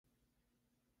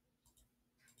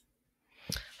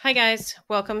Hi guys,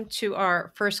 welcome to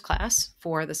our first class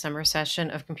for the summer session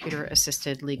of Computer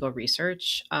Assisted Legal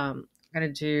Research. I'm going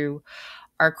to do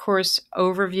our course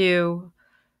overview,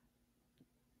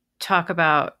 talk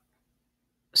about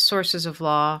sources of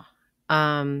law,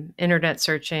 internet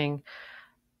searching,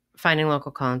 finding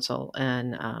local counsel,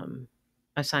 and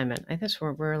assignment. I guess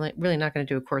we're really not going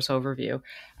to do a course overview.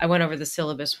 I went over the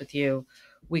syllabus with you.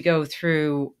 We go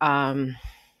through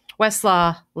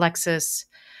Westlaw, Lexis,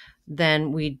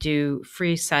 then we do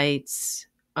free sites,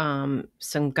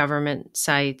 some government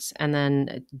sites, and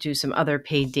then do some other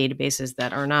paid databases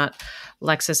that are not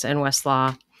Lexis and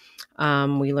Westlaw.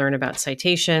 We learn about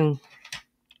citation.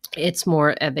 It's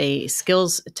more of a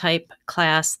skills type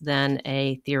class than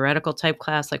a theoretical type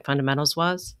class like fundamentals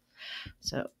was.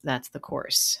 So that's the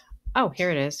course. Oh,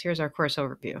 here it is. Here's our course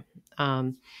overview.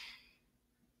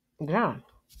 Yeah.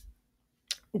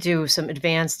 Do some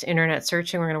advanced internet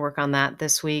searching. We're going to work on that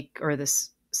this week or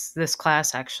this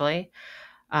class actually.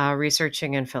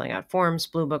 Researching and filling out forms,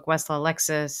 Blue Book, Westlaw,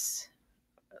 Lexis,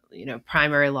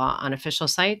 primary law on official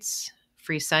sites,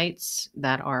 free sites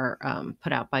that are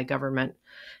put out by government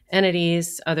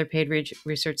entities, other paid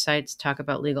research sites, talk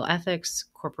about legal ethics,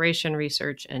 corporation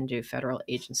research, and do federal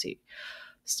agency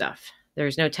stuff.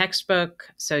 There's no textbook,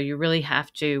 so you really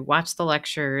have to watch the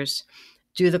lectures,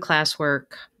 do the classwork.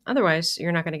 Otherwise,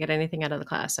 you're not going to get anything out of the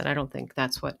class, and I don't think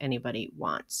that's what anybody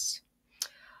wants.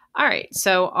 All right,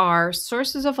 so our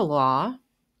sources of a law,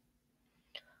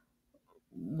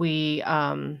 we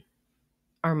are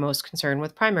most concerned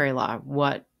with primary law,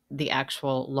 what the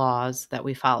actual laws that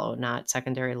we follow, not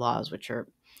secondary laws, which are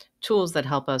tools that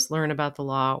help us learn about the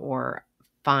law or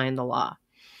find the law.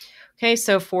 Okay,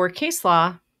 so for case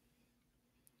law,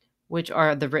 which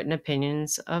are the written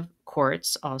opinions of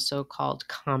courts, also called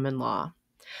common law.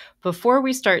 Before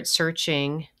we start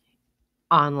searching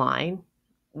online,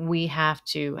 we have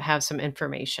to have some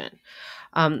information.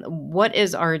 What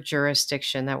is our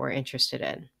jurisdiction that we're interested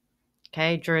in?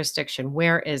 Okay, jurisdiction,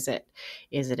 where is it?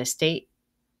 Is it a state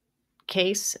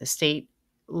case, a state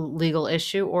legal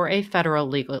issue, or a federal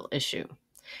legal issue?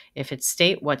 If it's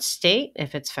state, what state?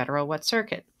 If it's federal, what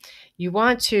circuit? You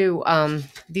want to,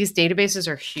 these databases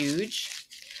are huge,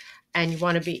 and you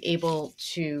want to be able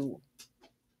to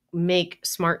make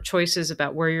smart choices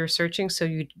about where you're searching so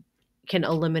you can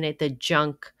eliminate the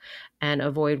junk and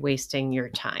avoid wasting your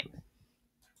time.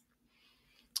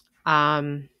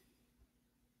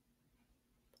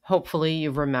 Hopefully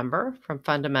you remember from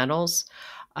fundamentals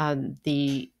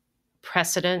the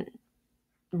precedent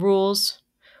rules,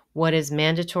 what is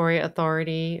mandatory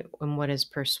authority and what is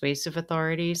persuasive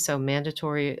authority. So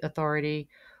mandatory authority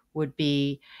would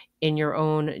be in your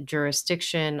own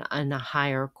jurisdiction in a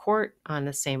higher court on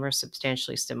the same or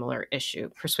substantially similar issue.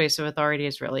 Persuasive authority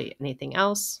is really anything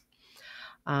else.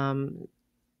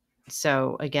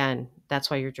 So again,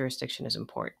 that's why your jurisdiction is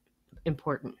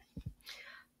important.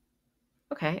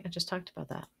 Okay, I just talked about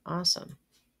that. Awesome.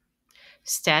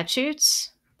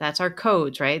 Statutes, that's our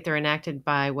codes, right? They're enacted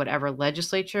by whatever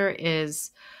legislature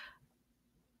is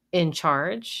in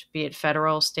charge, be it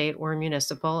federal, state, or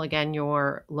municipal. Again,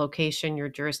 your location, your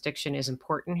jurisdiction is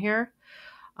important here.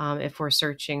 If we're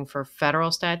searching for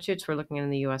federal statutes, we're looking in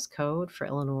the U.S. Code. For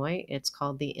Illinois, it's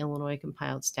called the Illinois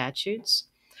Compiled Statutes.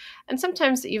 And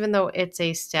sometimes, even though it's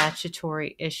a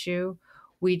statutory issue,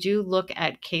 we do look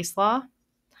at case law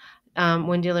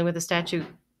when dealing with a statute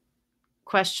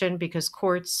question because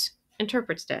courts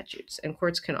interpret statutes, and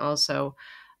courts can also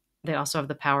have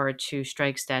the power to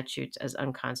strike statutes as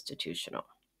unconstitutional.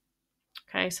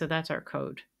 Okay, so that's our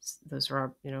code. Those are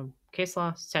our, case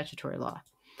law, statutory law.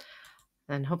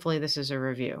 And hopefully this is a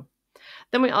review.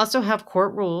 Then we also have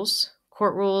court rules.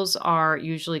 Court rules are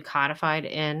usually codified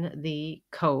in the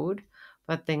code,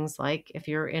 but things like if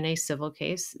you're in a civil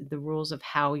case, the rules of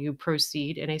how you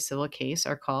proceed in a civil case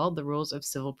are called the rules of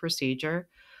civil procedure.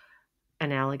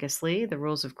 Analogously, the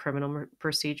rules of criminal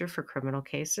procedure for criminal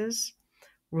cases,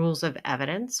 rules of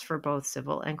evidence for both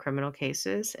civil and criminal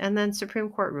cases, and then Supreme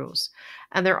Court rules.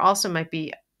 And there also might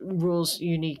be rules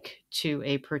unique to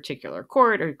a particular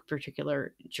court or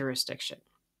particular jurisdiction.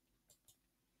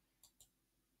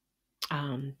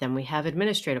 Then we have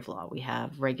administrative law. We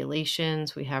have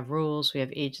regulations, we have rules, we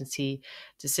have agency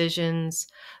decisions.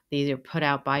 These are put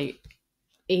out by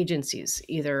agencies,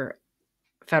 either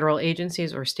federal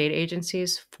agencies or state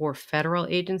agencies. For federal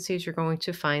agencies, you're going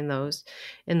to find those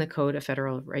in the Code of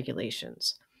Federal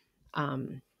Regulations.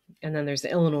 And then there's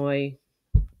the Illinois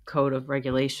Code of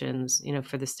Regulations.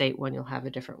 For the state one, you'll have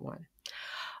a different one.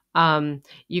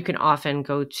 You can often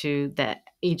go to the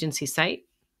agency site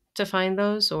to find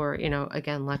those, or,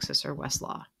 again, Lexis or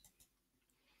Westlaw.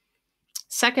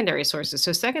 Secondary sources.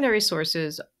 So secondary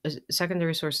sources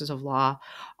of law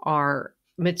are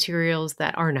materials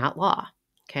that are not law.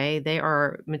 Okay. They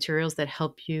are materials that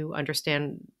help you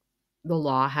understand the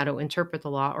law, how to interpret the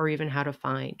law, or even how to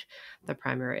find the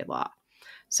primary law.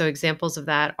 So examples of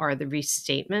that are the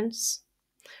restatements.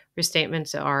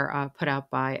 Restatements are put out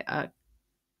by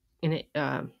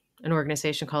an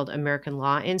organization called American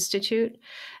Law Institute,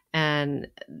 and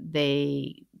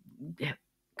they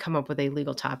come up with a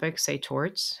legal topic, say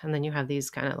torts, and then you have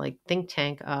these kind of like think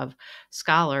tank of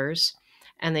scholars,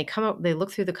 and they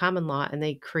look through the common law and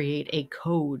they create a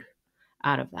code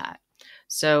out of that.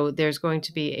 So there's going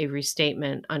to be a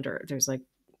restatement there's like,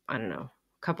 I don't know,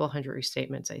 a couple hundred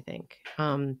restatements, I think.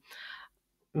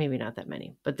 Maybe not that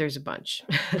many, but there's a bunch.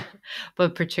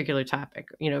 But particular topic,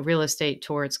 real estate,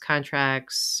 torts,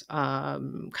 contracts,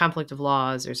 conflict of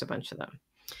laws, there's a bunch of them.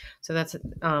 So that's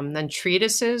then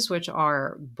treatises, which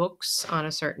are books on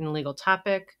a certain legal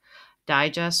topic,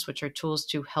 digests, which are tools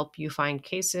to help you find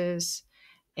cases,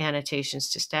 annotations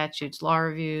to statutes, law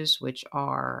reviews, which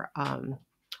are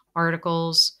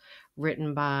articles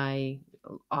written by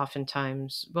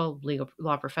oftentimes, legal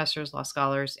law professors, law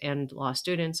scholars, and law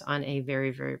students on a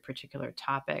very, very particular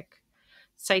topic.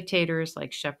 Citators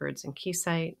like Shepard's and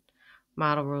Keysight,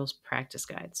 model rules, practice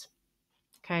guides.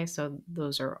 Okay, so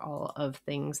those are all of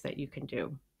things that you can do,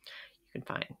 you can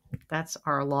find. That's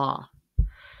our law.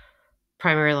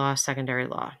 Primary law, secondary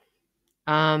law.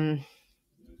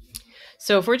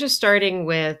 So if we're just starting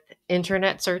with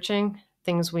internet searching,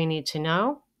 things we need to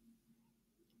know: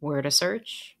 where to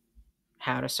search,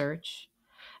 how to search,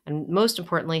 and most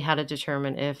importantly, how to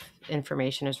determine if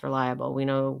information is reliable. We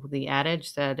know the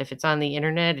adage that if it's on the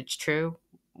internet, it's true,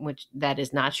 which that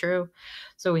is not true.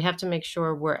 So we have to make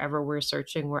sure wherever we're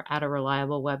searching, we're at a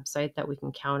reliable website that we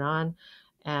can count on,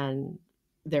 and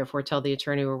therefore tell the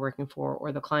attorney we're working for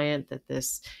or the client that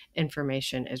this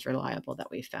information is reliable that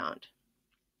we found.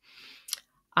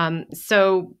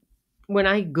 So when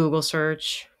I Google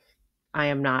search, I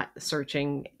am not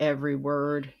searching every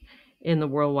word in the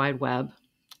World Wide Web.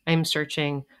 I'm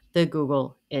searching the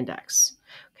Google index.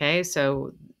 Okay,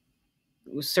 so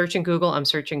searching Google, I'm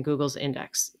searching Google's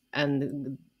index,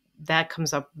 and that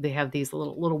comes up. They have these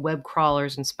little web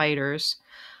crawlers and spiders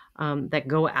that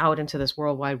go out into this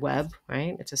World Wide Web.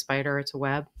 Right, it's a spider, it's a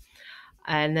web,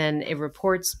 and then it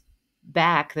reports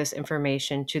back this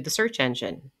information to the search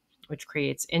engine, which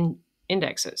creates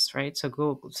indexes. Right, so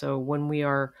Google. So when we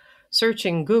are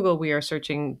searching Google, we are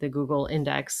searching the Google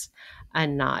index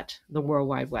and not the World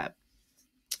Wide Web.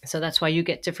 So that's why you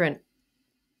get different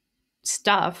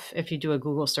stuff if you do a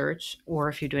Google search or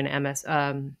if you do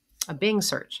a Bing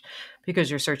search, because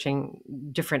you're searching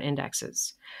different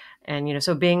indexes. And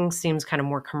so Bing seems kind of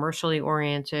more commercially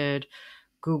oriented.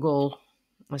 Google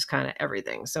was kind of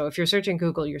everything. So if you're searching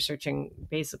Google, you're searching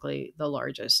basically the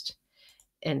largest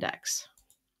index.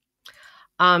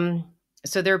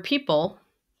 So there are people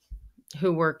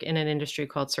who work in an industry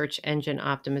called search engine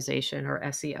optimization, or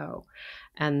SEO,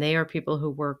 and they are people who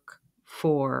work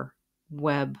for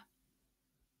web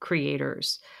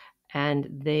creators, and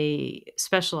they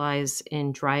specialize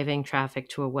in driving traffic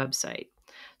to a website.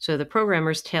 So the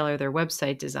programmers tailor their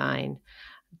website design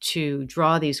to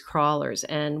draw these crawlers.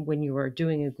 And when you are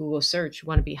doing a Google search, you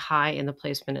want to be high in the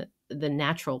placement, the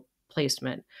natural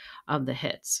placement of the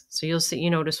hits. So you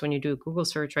notice when you do a Google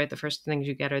search, right, the first things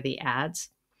you get are the ads.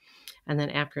 And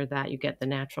then after that, you get the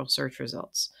natural search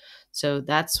results. So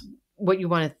that's what you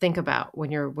want to think about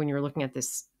when you're looking at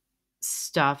this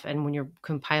stuff and when you're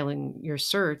compiling your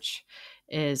search,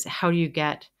 is how do you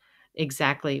get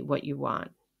exactly what you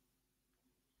want?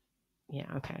 Yeah,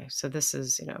 okay. So this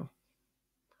is,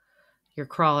 your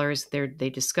crawlers, they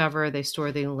discover, they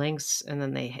store the links, and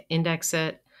then they index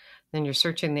it. Then you're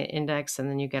searching the index, and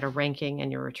then you get a ranking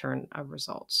and your return of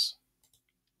results.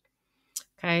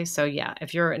 Okay, so yeah,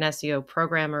 if you're an SEO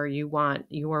programmer, you want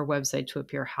your website to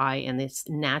appear high in this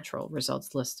natural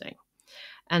results listing.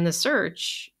 And the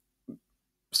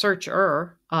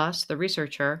searcher, us, the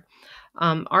researcher,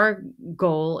 our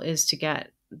goal is to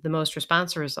get the most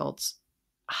responsive results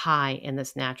high in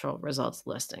this natural results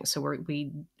listing. So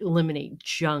we eliminate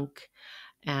junk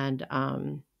and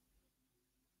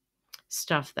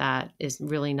stuff that is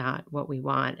really not what we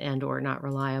want and or not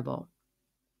reliable.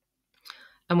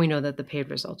 And we know that the paid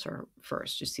results are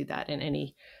first. You see that in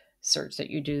any search that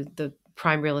you do. The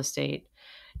prime real estate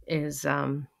is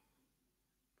who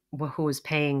is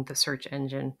paying the search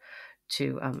engine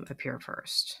to appear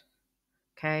first.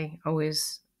 Okay,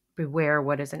 always beware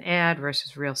what is an ad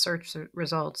versus real search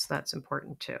results. That's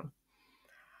important too.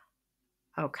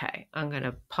 Okay, I'm going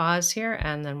to pause here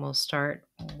and then we'll start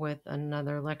with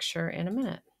another lecture in a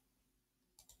minute.